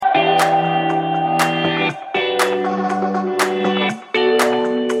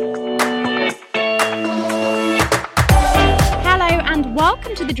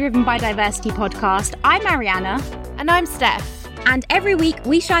to the Driven by Diversity podcast. I'm Mariana. And I'm Steph. And every week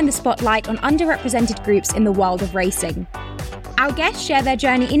we shine the spotlight on underrepresented groups in the world of racing. Our guests share their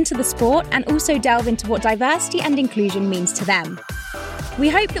journey into the sport and also delve into what diversity and inclusion means to them. We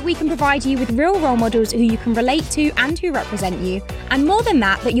hope that we can provide you with real role models who you can relate to and who represent you. And more than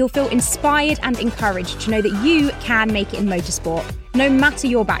that you'll feel inspired and encouraged to know that you can make it in motorsport, no matter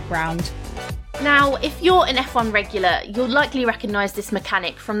your background. Now, if you're an F1 regular, you'll likely recognise this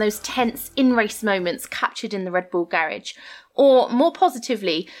mechanic from those tense in-race moments captured in the Red Bull garage. Or, more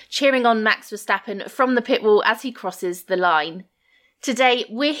positively, cheering on Max Verstappen from the pit wall as he crosses the line. Today,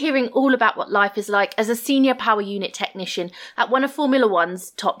 we're hearing all about what life is like as a senior power unit technician at one of Formula One's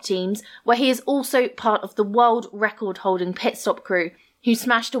top teams, where he is also part of the world record-holding pit stop crew, who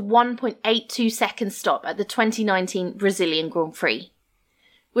smashed a 1.82 second stop at the 2019 Brazilian Grand Prix.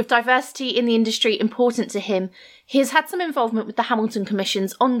 With diversity in the industry important to him, he has had some involvement with the Hamilton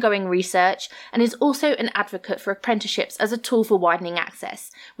Commission's ongoing research and is also an advocate for apprenticeships as a tool for widening access,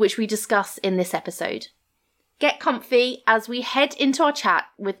 which we discuss in this episode. Get comfy as we head into our chat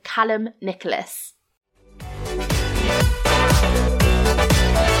with Callum Nicholas.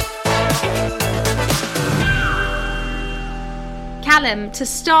 Callum, to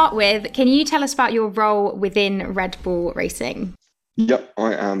start with, can you tell us about your role within Red Bull Racing? Yep,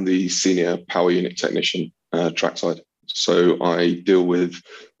 I am the senior power unit technician trackside. So I deal with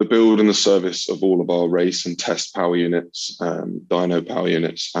the build and the service of all of our race and test power units, dyno power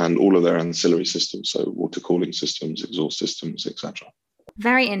units, and all of their ancillary systems, so water cooling systems, exhaust systems, etc.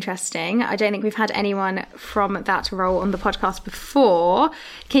 Very interesting. I don't think we've had anyone from that role on the podcast before.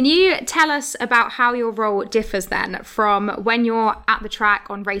 Can you tell us about how your role differs then from when you're at the track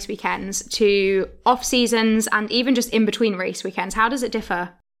on race weekends to off seasons and even just in between race weekends? How does it differ?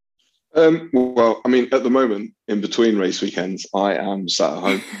 Well, I mean, at the moment, in between race weekends, I am sat at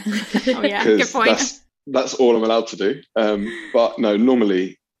home. Oh yeah, good point. That's all I'm allowed to do. But no,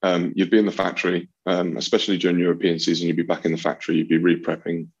 normally you'd be in the factory, especially during European season, you'd be back in the factory, you'd be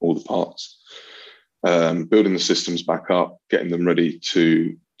re-prepping all the parts, building the systems back up, getting them ready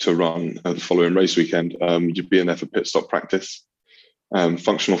to run the following race weekend. You'd be in there for pit stop practice,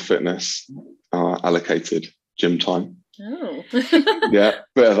 functional fitness, allocated gym time. Oh. Yeah,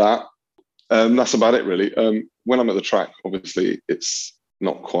 bit of that. That's about it, really. When I'm at the track, obviously, it's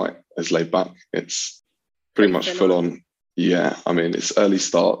not quite as laid back. It's pretty much full on. Yeah, I mean, it's early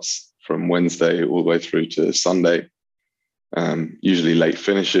starts from Wednesday all the way through to Sunday, usually late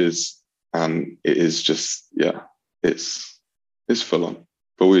finishes. And it is just, yeah, it's full on,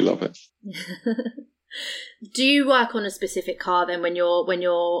 but we love it. Do you work on a specific car then when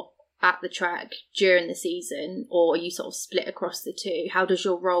you're at the track during the season, or are you sort of split across the two? How does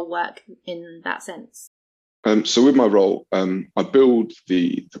your role work in that sense? So with my role, I build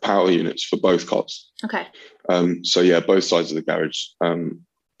the power units for both cars. Okay. So yeah, both sides of the garage.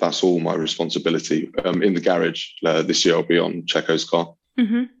 That's all my responsibility. In the garage, this year I'll be on Checo's car.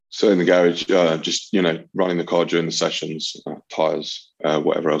 Mm-hmm. So in the garage, just, running the car during the sessions, tyres,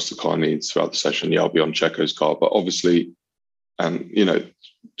 whatever else the car needs throughout the session. Yeah, I'll be on Checo's car. But obviously,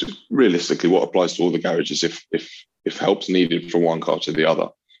 just realistically, what applies to all the garages, if help's needed from one car to the other,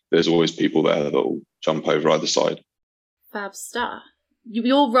 there's always people there that will jump over either side. Fab stuff.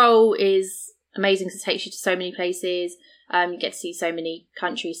 Your role is amazing because it takes you to so many places. You get to see so many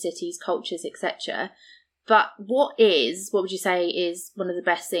countries, cities, cultures, etc. But what would you say is one of the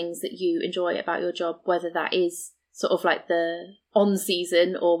best things that you enjoy about your job, whether that is sort of like the on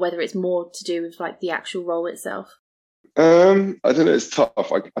season or whether it's more to do with like the actual role itself? I don't know, it's tough.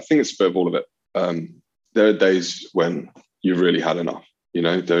 I think it's a bit of all of it. There are days when you've really had enough.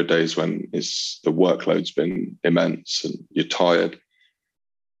 There are days when the workload's been immense and you're tired.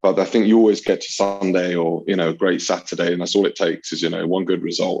 But I think you always get to Sunday or, a great Saturday, and that's all it takes is, one good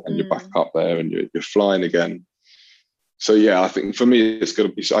result and you're back up there and you're flying again. So, yeah, I think for me, it's going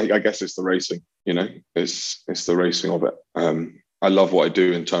to be, I guess it's the racing, it's the racing of it. I love what I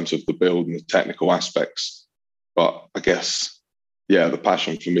do in terms of the build and the technical aspects. But I guess, yeah, the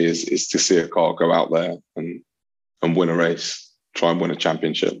passion for me is to see a car go out there and win a race. Try and win a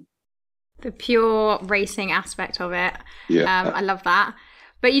championship. The pure racing aspect of it. Yeah. I love that.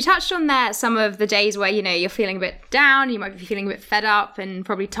 But you touched on there some of the days where, you're feeling a bit down, you might be feeling a bit fed up and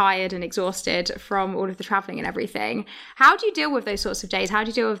probably tired and exhausted from all of the traveling and everything. How do you deal with those sorts of days? How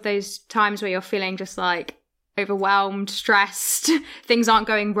do you deal with those times where you're feeling just like overwhelmed, stressed, things aren't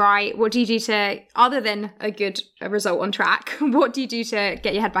going right? What do you do to, other than a good result on track, what do you do to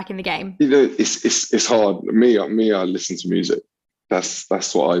get your head back in the game? It's hard. Me, I listen to music. That's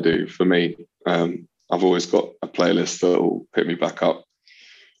what I do for me. I've always got a playlist that will pick me back up.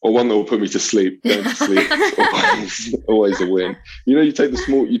 or one that will put me to sleep. Going to sleep is always a win. You know, you take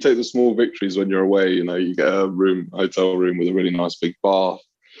the small victories when you're away. You know, you get a hotel room with a really nice big bath,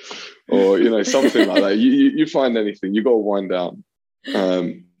 or you know, something like that. You find anything. You got to wind down.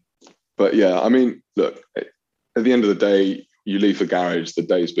 But yeah, I mean, look, at the end of the day, you leave the garage. The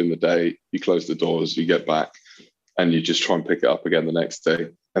day's been the day. You close the doors. You get back, and you just try and pick it up again the next day.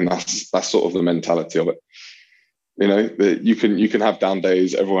 And that's sort of the mentality of it. You know, you can have down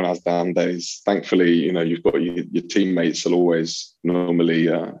days. Everyone has down days. Thankfully, you know, you've got your teammates will always normally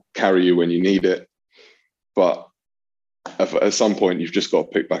carry you when you need it. But at some point, you've just got to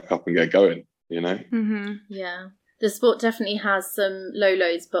pick back up and get going, you know? Mm-hmm. Yeah. The sport definitely has some low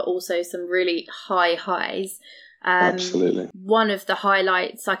lows, but also some really high highs. Absolutely. One of the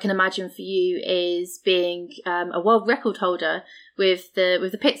highlights I can imagine for you is being a world record holder with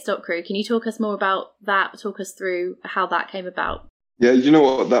the pit stop crew. Can you talk us more about that? Talk us through how that came about. Yeah, you know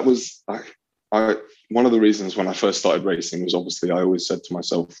what? That was one of the reasons when I first started racing was obviously I always said to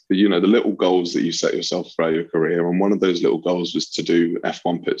myself, you know, the little goals that you set yourself throughout your career, and one of those little goals was to do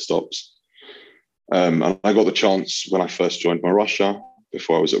F1 pit stops. And I got the chance when I first joined Marussia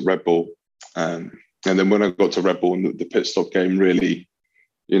before I was at Red Bull. And then when I got to Red Bull and the pit stop game really,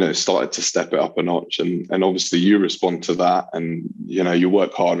 you know, started to step it up a notch. And obviously you respond to that and, you know, you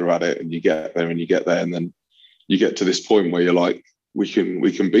work harder at it and you get there. And then you get to this point where you're like, we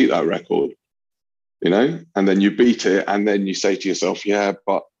can beat that record, you know, and then you beat it. And then you say to yourself, yeah,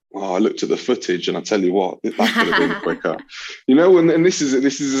 but I looked at the footage and I tell you what, that could have been quicker, you know, and this is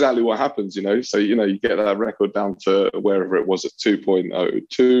exactly what happens, you know. So, you know, you get that record down to wherever it was at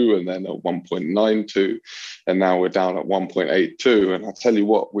 2.02 and then at 1.92 and now we're down at 1.82. And I tell you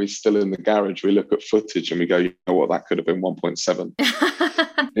what, we're still in the garage. We look at footage and we go, you know what, that could have been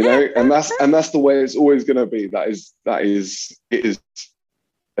 1.7, you know, and that's the way it's always going to be. It is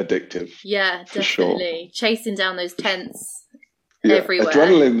addictive. Yeah, definitely. Sure. Chasing down those tents. Yeah, everywhere.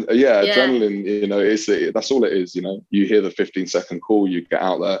 Adrenaline, you know, that's all it is, you know. You hear the 15-second call, you get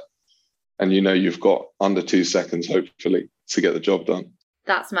out there and you know you've got under 2 seconds, hopefully, to get the job done.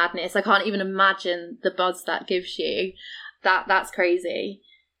 That's madness. I can't even imagine the buzz that gives you. That's crazy.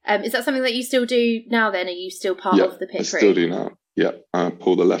 Is that something that you still do now then? Are you still part of the pit crew? I still do now. Yeah, I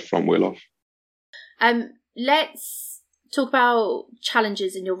pull the left front wheel off. Let's talk about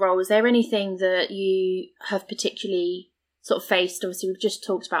challenges in your role. Is there anything that you have particularly sort of faced? Obviously we've just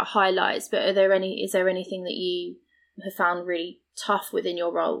talked about highlights, but is there anything that you have found really tough within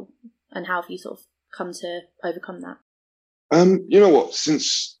your role, and how have you sort of come to overcome that? You know what,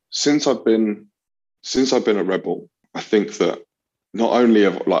 since I've been at Red Bull, I think that not only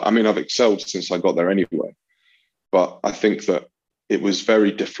I've excelled since I got there anyway, but I think that it was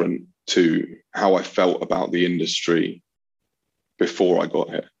very different to how I felt about the industry before I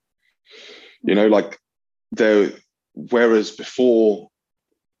got here. You know, like whereas before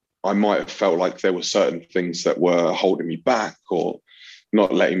I might have felt like there were certain things that were holding me back or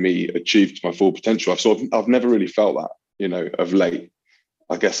not letting me achieve to my full potential. I've never really felt that, you know, of late.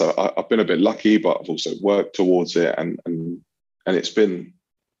 I guess I've been a bit lucky, but I've also worked towards it, and it's been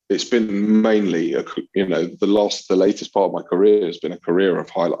mainly you know, the latest part of my career has been a career of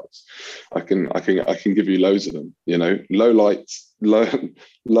highlights. I can give you loads of them, you know,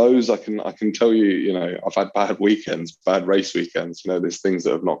 lows. I can tell you, you know, I've had bad weekends, bad race weekends, you know, there's things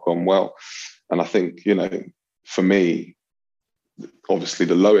that have not gone well. And I think, you know, for me, obviously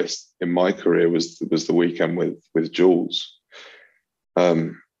the lowest in my career was the weekend with Jules.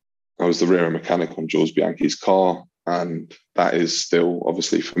 I was the rear mechanic on Jules Bianchi's car. And that is still,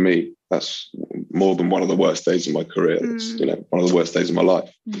 obviously, for me, that's more than one of the worst days of my career. It's, you know, one of the worst days of my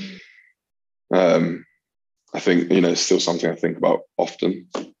life. I think, you know, it's still something I think about often.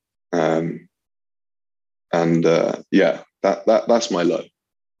 Yeah, that's my low,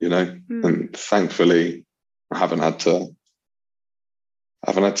 you know. And thankfully, I haven't had to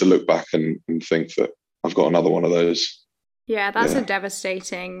look back and think that I've got another one of those. Yeah, that's a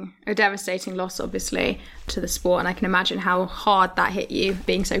devastating loss, obviously, to the sport. And I can imagine how hard that hit you,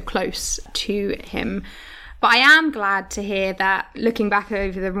 being so close to him. But I am glad to hear that, looking back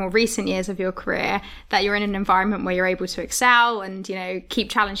over the more recent years of your career, that you're in an environment where you're able to excel and, you know,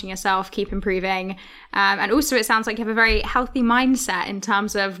 keep challenging yourself, keep improving. And also it sounds like you have a very healthy mindset in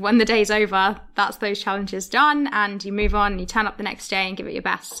terms of when the day's over, that's those challenges done, and you move on and you turn up the next day and give it your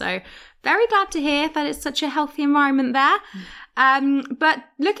best. So very glad to hear that it's such a healthy environment there. But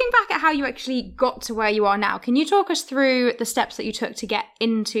looking back at how you actually got to where you are now, can you talk us through the steps that you took to get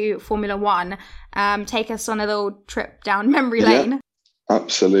into Formula One? Take us on a little trip down memory lane. Yeah,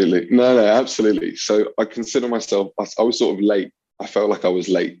 absolutely. No, absolutely. So I consider myself, I was sort of late. I felt like I was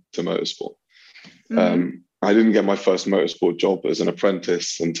late to motorsport. Mm-hmm. I didn't get my first motorsport job as an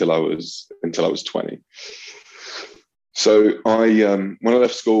apprentice until I was 20. So when I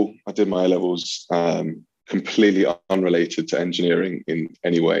left school, I did my A-levels, completely unrelated to engineering in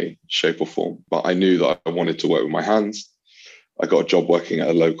any way, shape or form. But I knew that I wanted to work with my hands. I got a job working at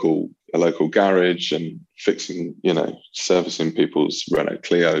a local garage and fixing, servicing people's Renault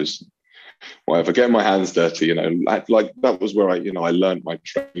Clios, whatever, getting my hands dirty, like that was where I learned my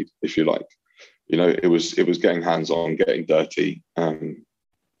trade, if you like. It was getting hands-on, getting dirty on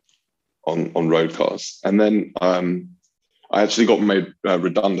road cars. And then I actually got made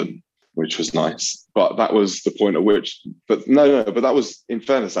redundant, which was nice. But that was the point at which, but that was, in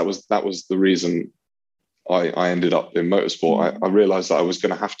fairness, that was the reason I ended up in motorsport. I realized that I was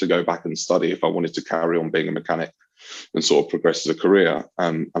going to have to go back and study if I wanted to carry on being a mechanic and sort of progress as a career.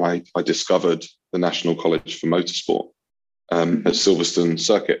 And I discovered the National College for Motorsport at Silverstone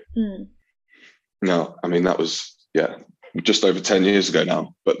Circuit. Now, I mean, that was, just over 10 years ago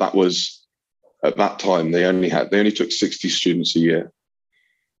now, but that was, at that time, they only took 60 students a year.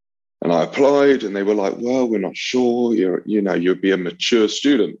 And I applied and they were like, well, we're not sure, you'd be a mature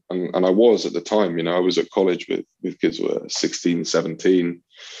student. And I was at the time, I was at college with kids who were 16, 17,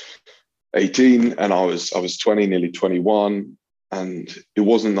 18, and I was 20, nearly 21. And it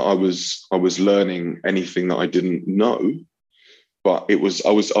wasn't that I was learning anything that I didn't know, but I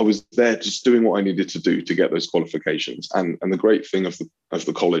was there just doing what I needed to do to get those qualifications. And the great thing of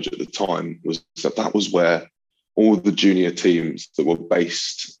the college at the time was that was where all the junior teams that were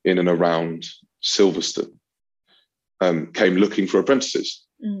based in and around Silverstone came looking for apprentices.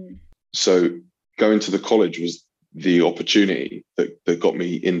 So going to the college was the opportunity that got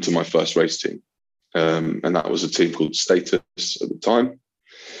me into my first race team. And that was a team called Status at the time.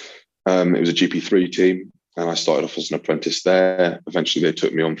 It was a GP3 team. And I started off as an apprentice there. Eventually, they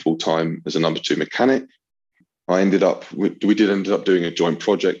took me on full time as a number 2 mechanic. We did end up doing a joint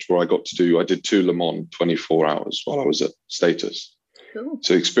project where I did 2 Le Mans 24 hours while I was at Status. Cool.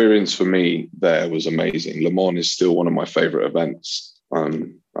 So the experience for me there was amazing. Le Mans is still one of my favorite events.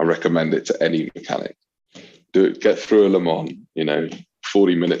 I recommend it to any mechanic. Get through a Le Mans,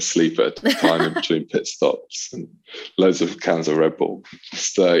 40 minutes sleep at a time in between pit stops and loads of cans of Red Bull.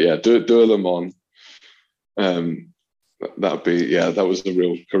 Just, do a Le Mans. That was a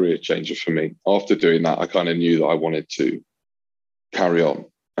real career changer for me. After doing that, I kind of knew that I wanted to carry on.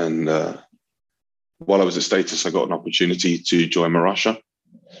 And while I was at Status, I got an opportunity to join Marussia,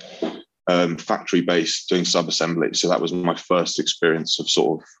 factory-based, doing sub-assembly. So that was my first experience of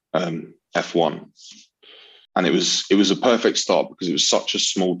sort of F1. And it was a perfect start because it was such a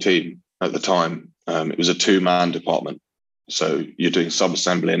small team at the time. It was a 2-man department. So you're doing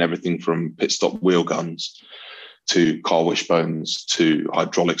sub-assembly and everything from pit stop wheel guns to car wishbones to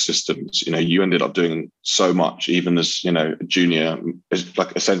hydraulic systems. You ended up doing so much, even as, a junior,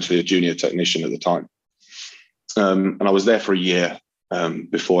 like essentially a junior technician at the time. And I was there for a year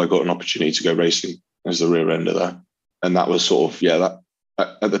before I got an opportunity to go racing as the rear ender there. And that was sort of, that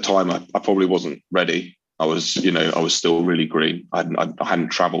at the time, I probably wasn't ready. I was still really green. I hadn't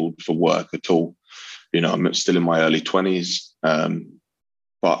traveled for work at all. I'm still in my early 20s,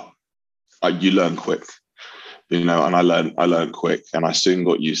 but you learn quick, and I learned quick, and I soon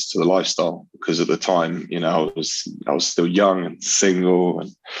got used to the lifestyle because at the time, I was still young and single, and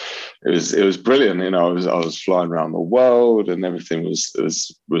it was brilliant. I was flying around the world, and everything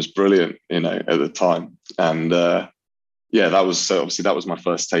was brilliant, at the time. And that was my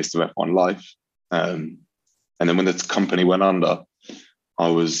first taste of F1 life. And then when the company went under, I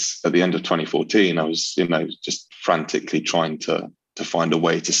was at the end of 2014. I was, just frantically trying to find a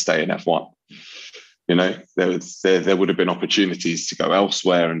way to stay in F1. There would have been opportunities to go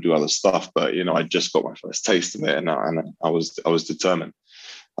elsewhere and do other stuff, but I just got my first taste of it, and I was determined.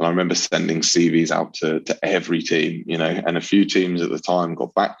 And I remember sending CVs out to every team, and a few teams at the time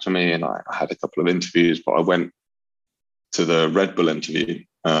got back to me, and I had a couple of interviews. But I went to the Red Bull interview.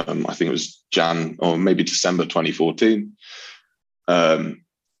 I think it was Jan or maybe December 2014. And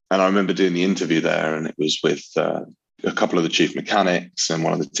I remember doing the interview there, and it was with a couple of the chief mechanics and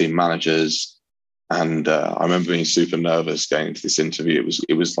one of the team managers. And I remember being super nervous going into this interview.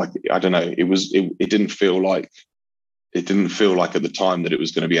 It was like, I don't know, it didn't feel like at the time that it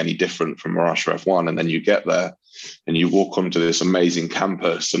was going to be any different from Marussia F1. And then you get there and you walk onto this amazing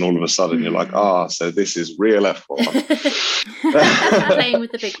campus, and all of a sudden you're like, so this is real F1. Playing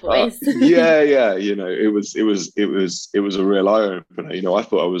with the big boys. It was a real eye opener. I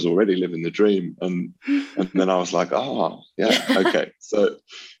thought I was already living the dream, and then I was like, okay. So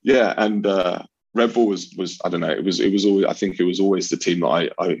and Red Bull was I don't know, it was always, I think it was always the team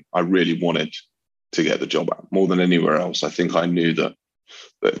that I really wanted to get the job at more than anywhere else. I think I knew that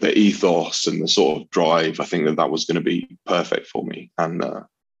the ethos and the sort of drive, I think that was going to be perfect for me, and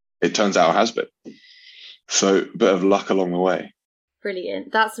it turns out it has been. So a bit of luck along the way.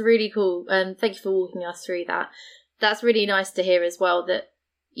 Brilliant. That's really cool. Thank you for walking us through that. That's really nice to hear as well, that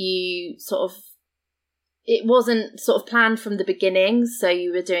you sort of, it wasn't sort of planned from the beginning. So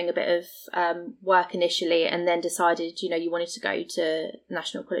you were doing a bit of work initially and then decided, you wanted to go to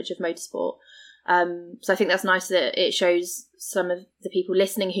National College of Motorsport. So I think that's nice that it shows some of the people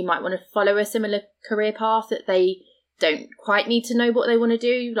listening who might want to follow a similar career path that they don't quite need to know what they want to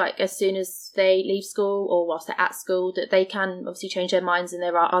do, like as soon as they leave school or whilst they're at school, that they can obviously change their minds and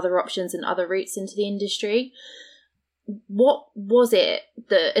there are other options and other routes into the industry. What was it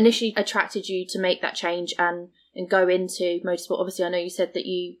that initially attracted you to make that change and go into motorsport? Obviously, I know you said that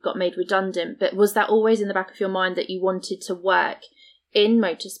you got made redundant, but was that always in the back of your mind that you wanted to work in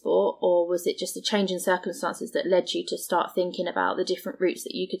motorsport, or was it just a change in circumstances that led you to start thinking about the different routes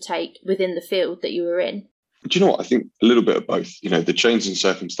that you could take within the field that you were in? Do you know what? I think a little bit of both. The change in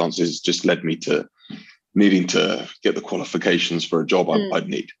circumstances just led me to needing to get the qualifications for a job I'd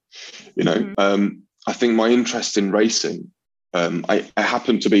need. I think my interest in racing, I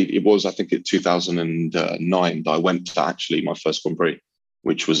happened to be, it was, I think, in 2009 that I went to actually my first Grand Prix,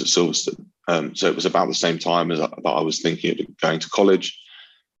 which was at Silverstone. So it was about the same time as that I was thinking of going to college.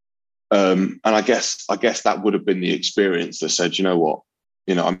 And I guess that would have been the experience that said, you know what?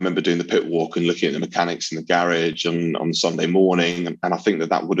 I remember doing the pit walk and looking at the mechanics in the garage on Sunday morning. And I think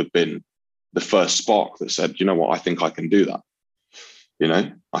that would have been the first spark that said, you know what, I think I can do that.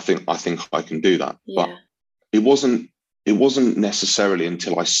 I think I can do that. Yeah. But it wasn't necessarily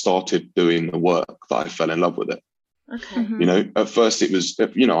until I started doing the work that I fell in love with it. Okay. At first it was,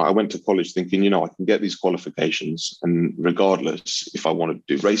 I went to college thinking, I can get these qualifications, and regardless if I want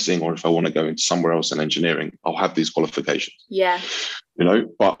to do racing or if I want to go into somewhere else in engineering, I'll have these qualifications. Yeah.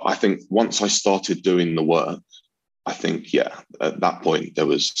 But I think once I started doing the work, I think, at that point it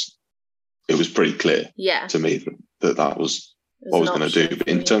was pretty clear to me that was what I was going to do. But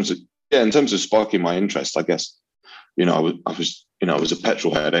in terms of sparking my interest, I guess, I was a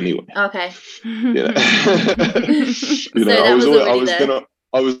petrol head anyway. Okay.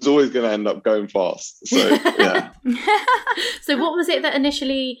 I was always gonna end up going fast. So yeah. So what was it that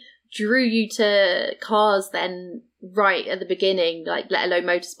initially drew you to cars then, right at the beginning, like let alone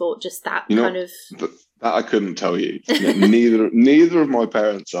motorsport, just that kind of that I couldn't tell you. Neither of my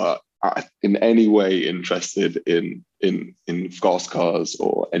parents are in any way interested in fast cars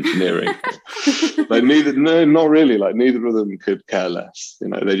or engineering. Like not really. Like neither of them could care less.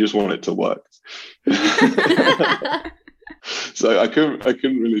 They just want it to work. So I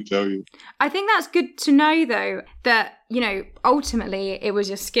couldn't really tell you. I think that's good to know, though, that ultimately it was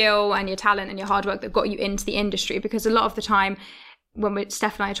your skill and your talent and your hard work that got you into the industry. Because a lot of the time, when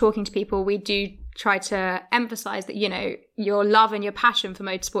Steph and I are talking to people, we do try to emphasize that, your love and your passion for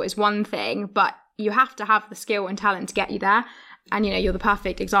motorsport is one thing, but you have to have the skill and talent to get you there. And, you're the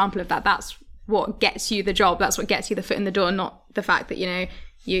perfect example of that. That's what gets you the job. That's what gets you the foot in the door, not the fact that,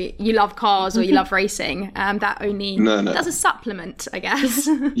 you love cars or you love racing. That only, that's a supplement, I guess.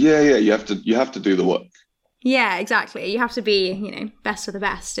 Yeah. You have to do the work. Yeah, exactly. You have to be, best of the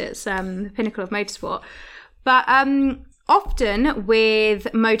best. It's the pinnacle of motorsport. But, often with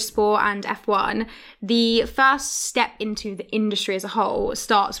motorsport and F1, the first step into the industry as a whole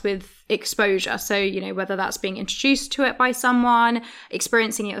starts with exposure. So, whether that's being introduced to it by someone,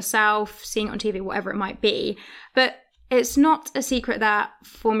 experiencing it yourself, seeing it on TV, whatever it might be. But it's not a secret that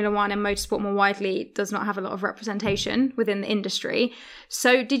Formula One and motorsport more widely does not have a lot of representation within the industry.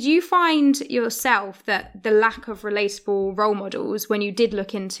 So did you find yourself that the lack of relatable role models when you did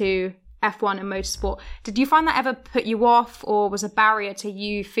look into F1 and motorsport, did you find that ever put you off, or was a barrier to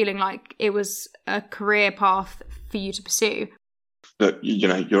you feeling like it was a career path for you to pursue? Look,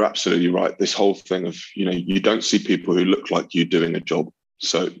 you're absolutely right. This whole thing of, you don't see people who look like you doing a job,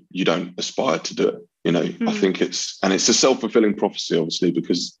 so you don't aspire to do it. I think it's a self-fulfilling prophecy, obviously,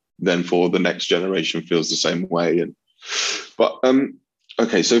 because then for the next generation feels the same way. But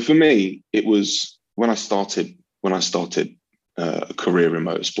okay, so for me, it was when I started a career in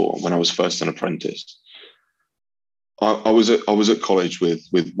motorsport, when I was first an apprentice. I was at college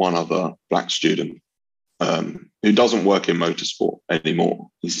with one other black student who doesn't work in motorsport anymore.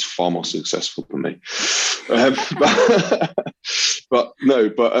 He's far more successful than me.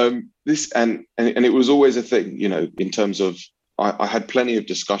 This and it was always a thing, in terms of I had plenty of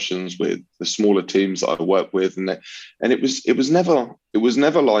discussions with the smaller teams that I worked with, and it was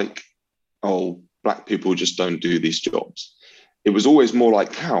never like oh, black people just don't do these jobs. It was always more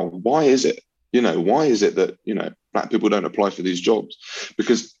like, how? Why is it? Why is it that, black people don't apply for these jobs?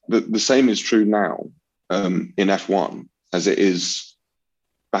 Because the same is true now in F1 as it is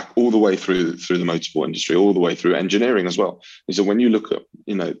back all the way through the motorsport industry, all the way through engineering as well. And so when you look at,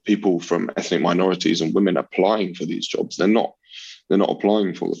 people from ethnic minorities and women applying for these jobs, they're not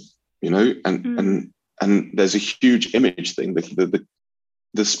applying for them, and there's a huge image thing.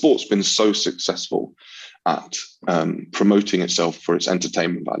 The sport's been so successful at promoting itself for its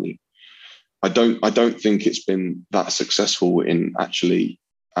entertainment value. I don't think it's been that successful in actually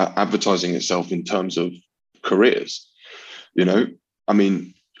advertising itself in terms of careers. I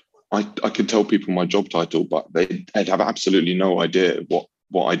mean, I could tell people my job title, but they'd have absolutely no idea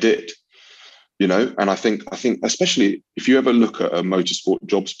what I did. And I think especially if you ever look at a motorsport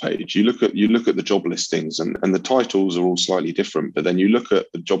jobs page, you look at the job listings and the titles are all slightly different, but then you look at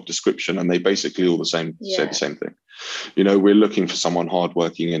the job description and they basically all say the same thing. We're looking for someone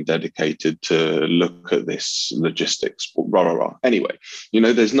hardworking and dedicated to look at this logistics, rah, rah, rah. Anyway,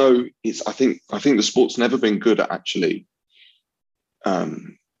 there's no, I think the sport's never been good at actually,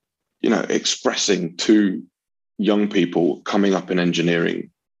 expressing to young people coming up in engineering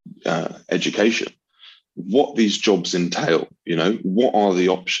education what these jobs entail. What are the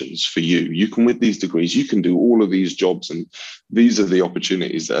options for you can, with these degrees, you can do all of these jobs, and these are the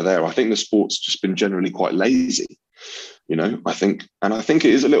opportunities that are there. I think the sport's just been generally quite lazy. I think it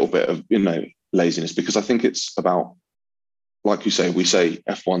is a little bit of laziness, because I think it's about, like you say, we say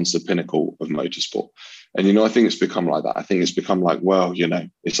F1's the pinnacle of motorsport, and I think it's become like that. I think it's become like, well,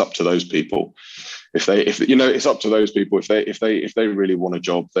 it's up to those people. If it's up to those people, if they really want a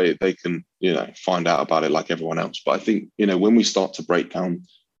job, they can find out about it like everyone else. But I think when we start to break down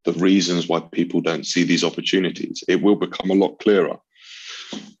the reasons why people don't see these opportunities, it will become a lot clearer.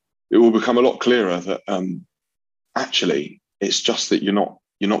 It will become a lot clearer that actually it's just that you're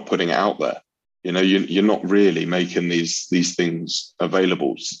not putting it out there. You're not really making these things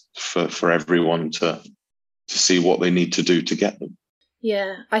available for everyone to see what they need to do to get them.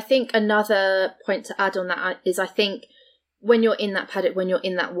 Yeah, I think another point to add on that is, I think when you're in that paddock, when you're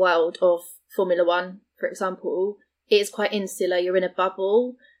in that world of Formula One, for example, it is quite insular. You're in a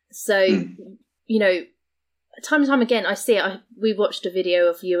bubble. So, time and time again, I see it. We watched a video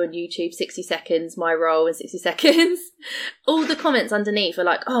of you on YouTube, 60 seconds, my role in 60 seconds. All the comments underneath are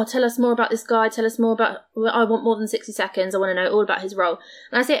like, oh, tell us more about this guy. Tell us more about, I want more than 60 seconds. I want to know all about his role.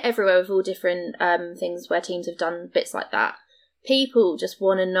 And I see it everywhere with all different things where teams have done bits like that. People just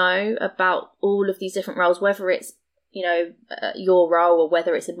want to know about all of these different roles, whether it's, your role, or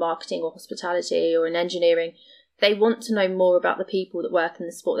whether it's in marketing or hospitality or in engineering. They want to know more about the people that work in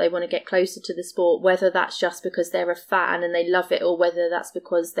the sport. They want to get closer to the sport, whether that's just because they're a fan and they love it, or whether that's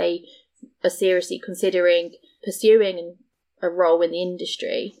because they are seriously considering pursuing a role in the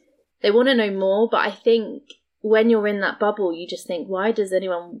industry. They want to know more, but I think when you're in that bubble, you just think, why does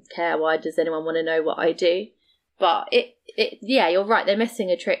anyone care? Why does anyone want to know what I do? But yeah, you're right. They're missing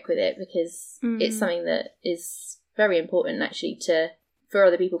a trick with it, because it's something that is very important actually for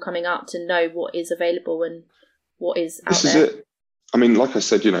other people coming up to know what is available and what is out there. This is it. I mean, like I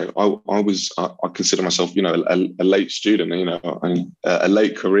said, I consider myself, a late student, a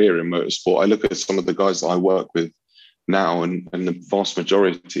late career in motorsport. I look at some of the guys that I work with now, and the vast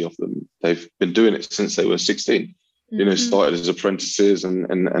majority of them, they've been doing it since they were 16. Started as apprentices,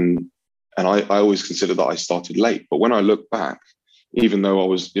 and I always consider that I started late. But when I look back, even though I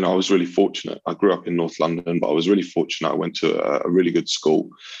was really fortunate, I grew up in North London, but I was really fortunate. I went to a really good school,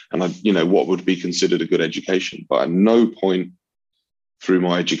 and what would be considered a good education. But at no point through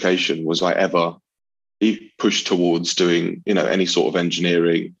my education was I ever pushed towards doing, any sort of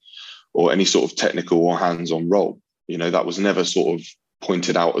engineering or any sort of technical or hands-on role. That was never sort of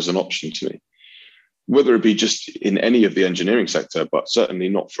pointed out as an option to me, whether it be just in any of the engineering sector, but certainly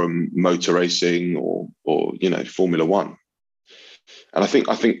not from motor racing or Formula One. And I think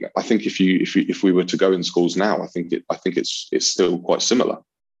if we were to go in schools now, I think it's still quite similar.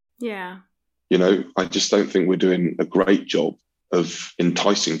 Yeah. I just don't think we're doing a great job of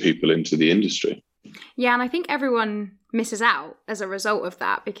enticing people into the industry. Yeah, and I think everyone misses out as a result of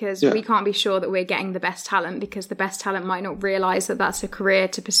that, because we can't be sure that we're getting the best talent, because the best talent might not realise that that's a career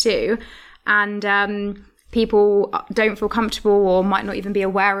to pursue. And people don't feel comfortable, or might not even be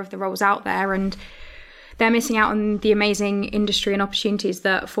aware of the roles out there, and they're missing out on the amazing industry and opportunities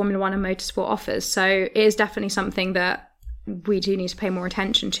that Formula One and motorsport offers. So it is definitely something that we do need to pay more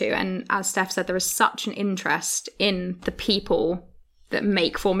attention to. And as Steph said, there is such an interest in the people that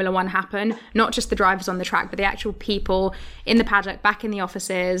make Formula One happen, not just the drivers on the track, but the actual people in the paddock, back in the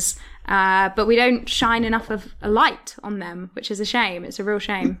offices. But we don't shine enough of a light on them, which is a shame. It's a real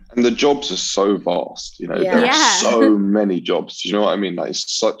shame. And the jobs are so vast, there are so many jobs. Do you know what I mean? Like,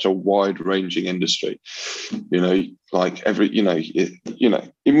 it's such a wide ranging industry, like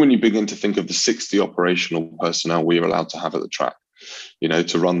even when you begin to think of the 60 operational personnel we're allowed to have at the track,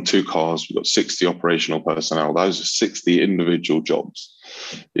 to run 2 cars, we've got 60 operational personnel. Those are 60 individual jobs,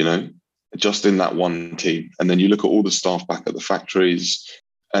 just in that one team. And then you look at all the staff back at the factories,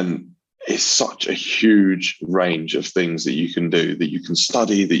 and it's such a huge range of things that you can do, that you can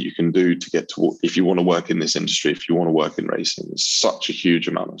study, that you can do to get to, if you want to work in this industry, if you want to work in racing. It's such a huge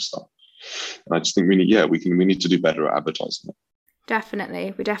amount of stuff. And I just think we need to do better at advertising it.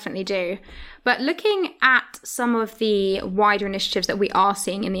 Definitely, we definitely do. But looking at some of the wider initiatives that we are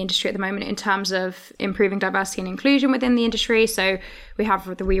seeing in the industry at the moment in terms of improving diversity and inclusion within the industry. So we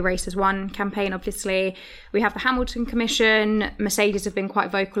have the We Race as One campaign, obviously. We have the Hamilton Commission. Mercedes have been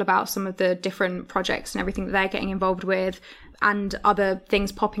quite vocal about some of the different projects and everything that they're getting involved with, and other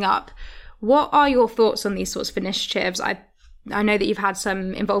things popping up. What are your thoughts on these sorts of initiatives? I know that you've had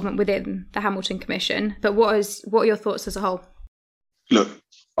some involvement within the Hamilton Commission, but what are your thoughts as a whole? Look,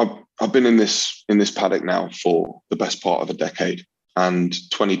 I've been in this paddock now for the best part of a decade, and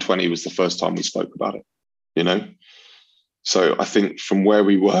 2020 was the first time we spoke about it, So I think from where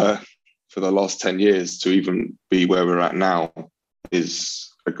we were for the last 10 years to even be where we're at now is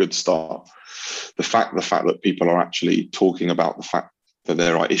a good start. The fact that people are actually talking about the fact that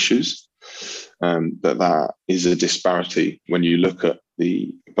there are issues, that is a disparity when you look at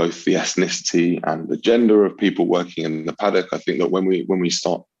both the ethnicity and the gender of people working in the paddock. I think that when we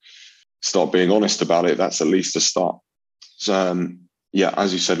start being honest about it, that's at least a start. So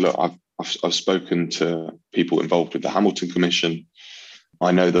as you said, look, I've spoken to people involved with the Hamilton Commission.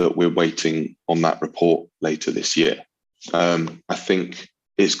 I know that we're waiting on that report later this year. I think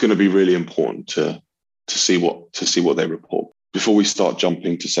it's going to be really important to see what they report before we start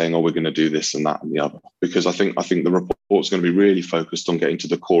jumping to saying, we're going to do this and that and the other. Because I think the report's going to be really focused on getting to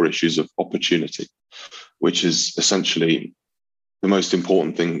the core issues of opportunity, which is essentially the most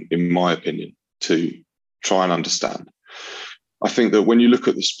important thing, in my opinion, to try and understand. I think that when you look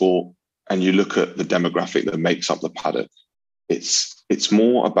at the sport and you look at the demographic that makes up the paddock, it's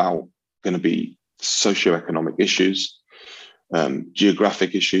more about going to be socioeconomic issues,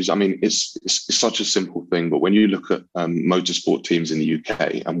 geographic issues. I mean, it's such a simple thing, but when you look at motorsport teams in the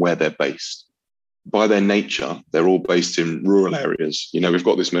UK and where they're based, by their nature, they're all based in rural areas. We've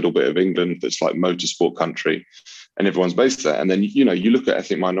got this middle bit of England that's like motorsport country, and everyone's based there. And then, you look at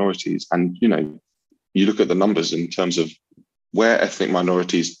ethnic minorities, and, you look at the numbers in terms of where ethnic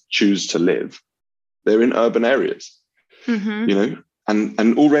minorities choose to live. They're in urban areas,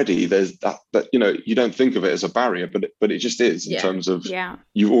 And already there's that you don't think of it as a barrier, but it just is in terms of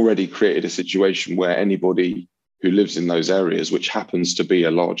you've already created a situation where anybody who lives in those areas, which happens to be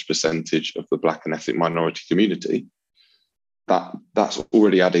a large percentage of the Black and ethnic minority community, that's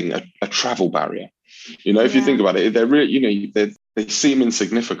already adding a travel barrier. If you think about it, they're really, they seem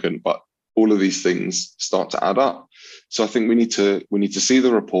insignificant, but all of these things start to add up. So I think we need to see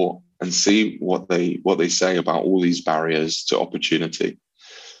the report and see what they say about all these barriers to opportunity.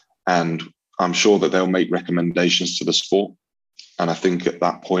 And I'm sure that they'll make recommendations to the sport. And I think at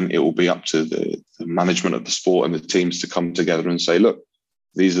that point, it will be up to the management of the sport and the teams to come together and say, look,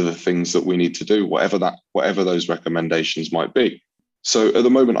 these are the things that we need to do, whatever those recommendations might be. So at the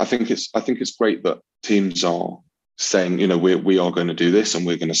moment, I think it's great that teams are saying, we are going to do this and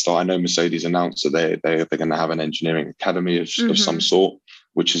we're going to start. I know Mercedes announced that they're going to have an engineering academy of some sort,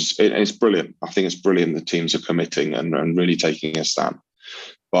 which it's brilliant. I think it's brilliant that teams are committing and really taking a stand.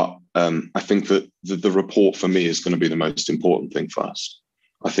 But I think that the report for me is going to be the most important thing first.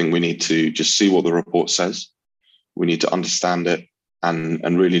 I think we need to just see what the report says. We need to understand it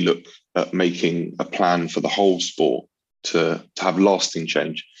and really look at making a plan for the whole sport to have lasting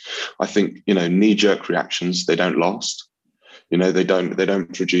change. I think, knee-jerk reactions, they don't last. They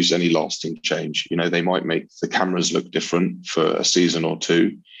don't produce any lasting change. They might make the cameras look different for a season or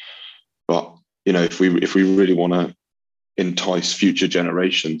two. But, if we really want to entice future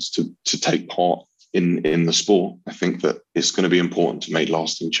generations to take part in the sport, I think that it's going to be important to make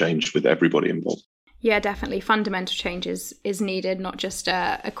lasting change with everybody involved. Yeah, definitely. Fundamental change is needed, not just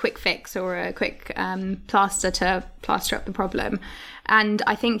a quick fix or a quick plaster to plaster up the problem. And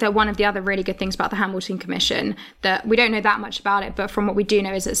I think that one of the other really good things about the Hamilton Commission, that we don't know that much about it, but from what we do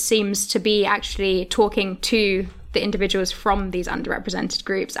know is it seems to be actually talking to the individuals from these underrepresented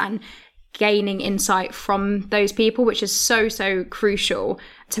groups and gaining insight from those people, which is so crucial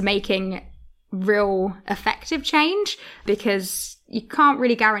to making real effective change, because you can't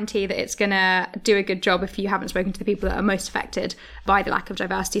really guarantee that it's going to do a good job if you haven't spoken to the people that are most affected by the lack of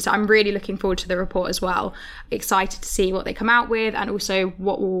diversity. So I'm really looking forward to the report as well. Excited to see what they come out with, and also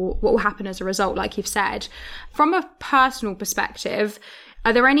what will happen as a result, like you've said. From a personal perspective,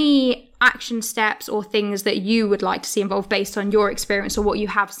 are there any action steps or things that you would like to see involved based on your experience or what you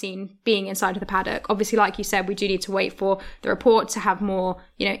have seen being inside of the paddock? Obviously, like you said, we do need to wait for the report to have more,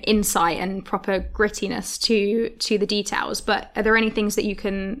 insight and proper grittiness to the details. But are there any things that you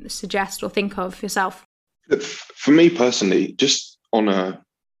can suggest or think of yourself? For me personally, just on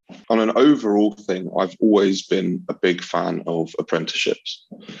an overall thing, I've always been a big fan of apprenticeships.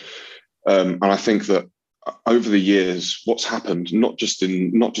 And I think that over the years, what's happened, not just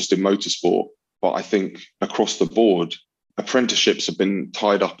in motorsport, but I think across the board, apprenticeships have been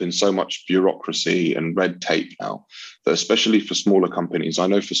tied up in so much bureaucracy and red tape now that, especially for smaller companies, I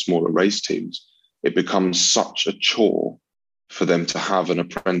know for smaller race teams, it becomes such a chore for them to have an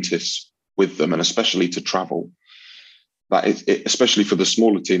apprentice with them, and especially to travel, that especially for the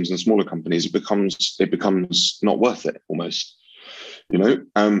smaller teams and smaller companies, it becomes not worth it almost.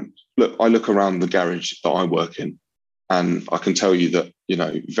 Look, I look around the garage that I work in, and I can tell you that,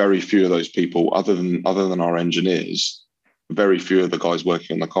 very few of those people, other than our engineers, very few of the guys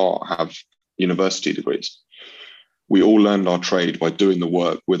working on the car have university degrees. We all learned our trade by doing the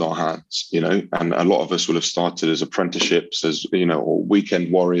work with our hands, and a lot of us would have started as apprenticeships, as, or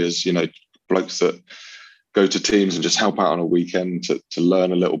weekend warriors, blokes that go to teams and just help out on a weekend to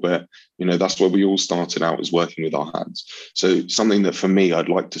learn a little bit. That's where we all started out, is working with our hands. So something that for me, I'd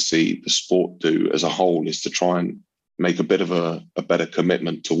like to see the sport do as a whole is to try and make a bit of a better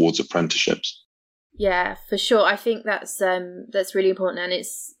commitment towards apprenticeships. Yeah, for sure. I think that's really important, and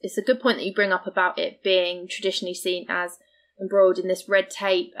it's a good point that you bring up about it being traditionally seen as embroiled in this red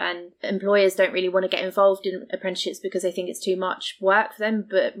tape, and employers don't really want to get involved in apprenticeships because they think it's too much work for them,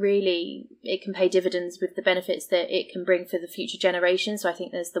 but really it can pay dividends with the benefits that it can bring for the future generation. So I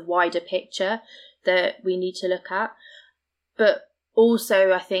think there's the wider picture that we need to look at. But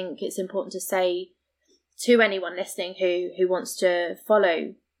also I think it's important to say to anyone listening who wants to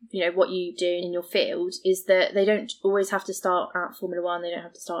follow what you do in your field, is that they don't always have to start at Formula One, they don't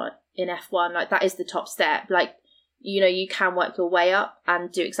have to start in F1. Like, that is the top step. Like, you can work your way up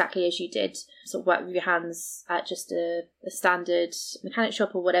and do exactly as you did, sort of work with your hands at just a standard mechanic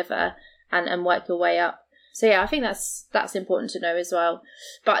shop or whatever, and work your way up. So yeah, I think that's important to know as well.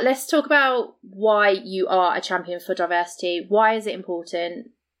 But let's talk about why you are a champion for diversity. Why is it important?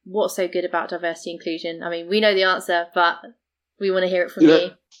 What's so good about diversity inclusion? I mean, we know the answer, but we want to hear it from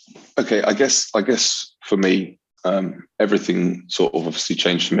you. Okay, I guess for me, everything sort of obviously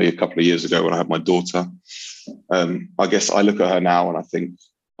changed for me a couple of years ago when I had my daughter. I guess I look at her now and I think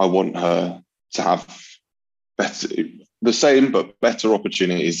I want her to have the same but better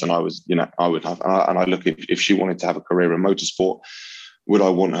opportunities than I would have. And I look, if she wanted to have a career in motorsport, would I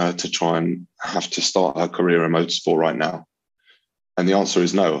want her to try and have to start her career in motorsport right now? And the answer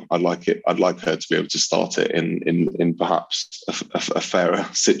is no. I'd like her to be able to start it in perhaps a fairer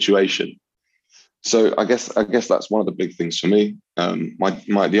situation. So I guess that's one of the big things for me.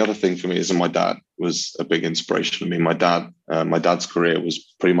 The other thing for me is that my dad was a big inspiration to me. My dad's career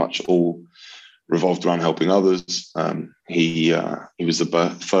was pretty much all revolved around helping others. He was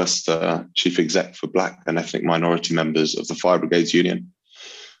the first chief exec for Black and ethnic minority members of the Fire Brigades Union,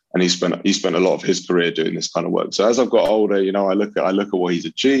 and he spent a lot of his career doing this kind of work. So as I've got older, I look at what he's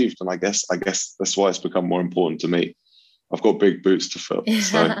achieved, and I guess that's why it's become more important to me. I've got big boots to fill.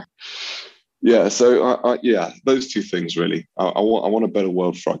 So. Yeah, so those two things really. I want a better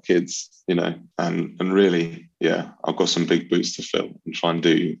world for our kids, and really, yeah, I've got some big boots to fill and try and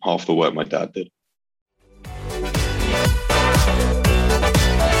do half the work my dad did.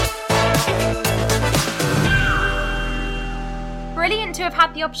 Brilliant to have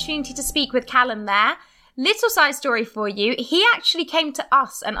had the opportunity to speak with Callum there. Little side story for you. He actually came to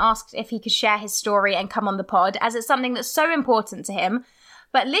us and asked if he could share his story and come on the pod, as it's something that's so important to him.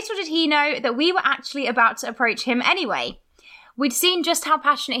 But little did he know that we were actually about to approach him anyway. We'd seen just how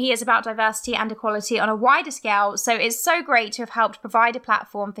passionate he is about diversity and equality on a wider scale, so it's so great to have helped provide a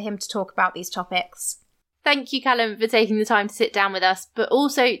platform for him to talk about these topics. Thank you, Callum, for taking the time to sit down with us, but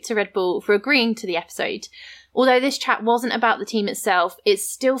also to Red Bull for agreeing to the episode. Although this chat wasn't about the team itself, it's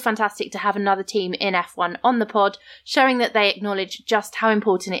still fantastic to have another team in F1 on the pod, showing that they acknowledge just how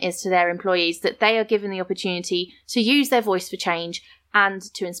important it is to their employees that they are given the opportunity to use their voice for change and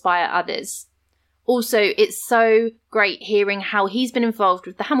to inspire others. Also, it's so great hearing how he's been involved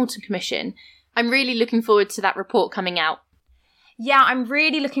with the Hamilton Commission. I'm really looking forward to that report coming out. Yeah, I'm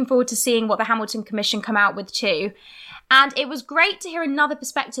really looking forward to seeing what the Hamilton Commission come out with too. And it was great to hear another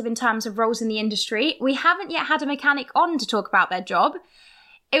perspective in terms of roles in the industry. We haven't yet had a mechanic on to talk about their job.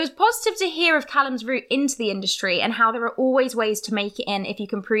 It was positive to hear of Callum's route into the industry and how there are always ways to make it in if you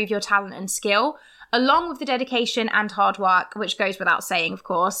can prove your talent and skill, along with the dedication and hard work, which goes without saying, of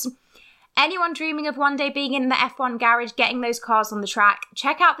course. Anyone dreaming of one day being in the F1 garage, getting those cars on the track,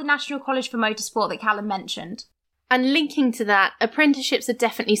 check out the National College for Motorsport that Callum mentioned. And linking to that, apprenticeships are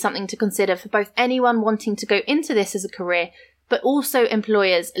definitely something to consider for both anyone wanting to go into this as a career, but also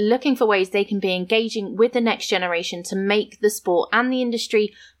employers looking for ways they can be engaging with the next generation to make the sport and the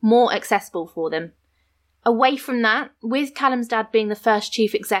industry more accessible for them. Away from that, with Callum's dad being the first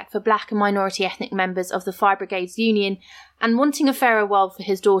chief exec for black and minority ethnic members of the Fire Brigades Union and wanting a fairer world for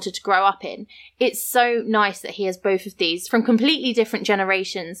his daughter to grow up in, it's so nice that he has both of these from completely different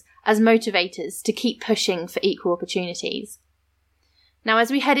generations as motivators to keep pushing for equal opportunities. Now, as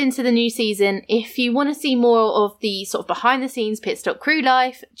we head into the new season, if you want to see more of the sort of behind the scenes pit stop crew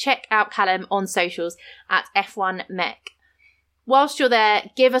life, check out Callum on socials at F1 Mech. Whilst you're there,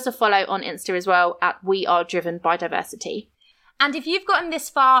 give us a follow on Insta as well at We Are Driven by Diversity. And if you've gotten this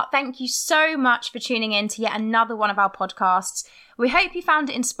far, thank you so much for tuning in to yet another one of our podcasts. We hope you found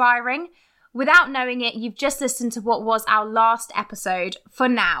it inspiring. Without knowing it, you've just listened to what was our last episode for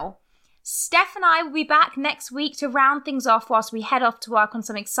now. Steph and I will be back next week to round things off whilst we head off to work on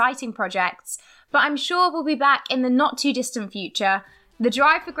some exciting projects. But I'm sure we'll be back in the not too distant future. The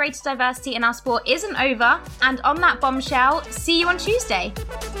drive for greater diversity in our sport isn't over. And on that bombshell, see you on Tuesday.